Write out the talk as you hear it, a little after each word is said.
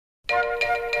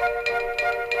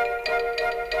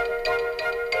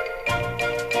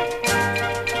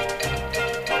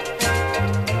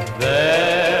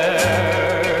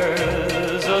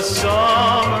There's a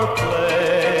summer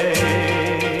place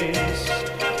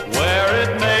where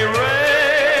it may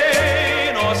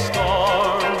rain or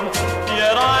storm,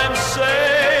 yet I'm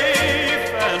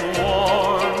safe and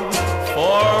warm,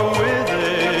 for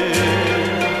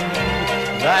within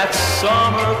that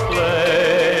summer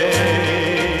place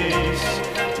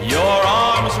your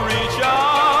arms reach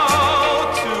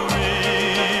out to me,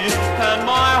 and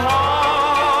my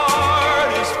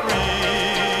heart is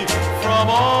free from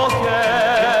all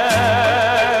care,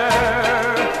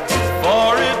 for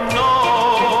it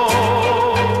knows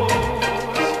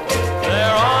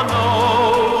there are no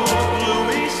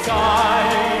gloomy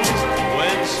skies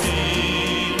when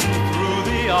seen through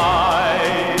the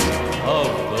eyes of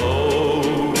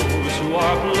those who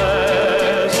are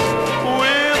blessed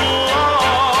with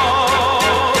love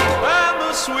and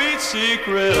the sweet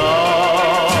secret of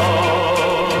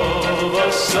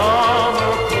a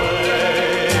summer place.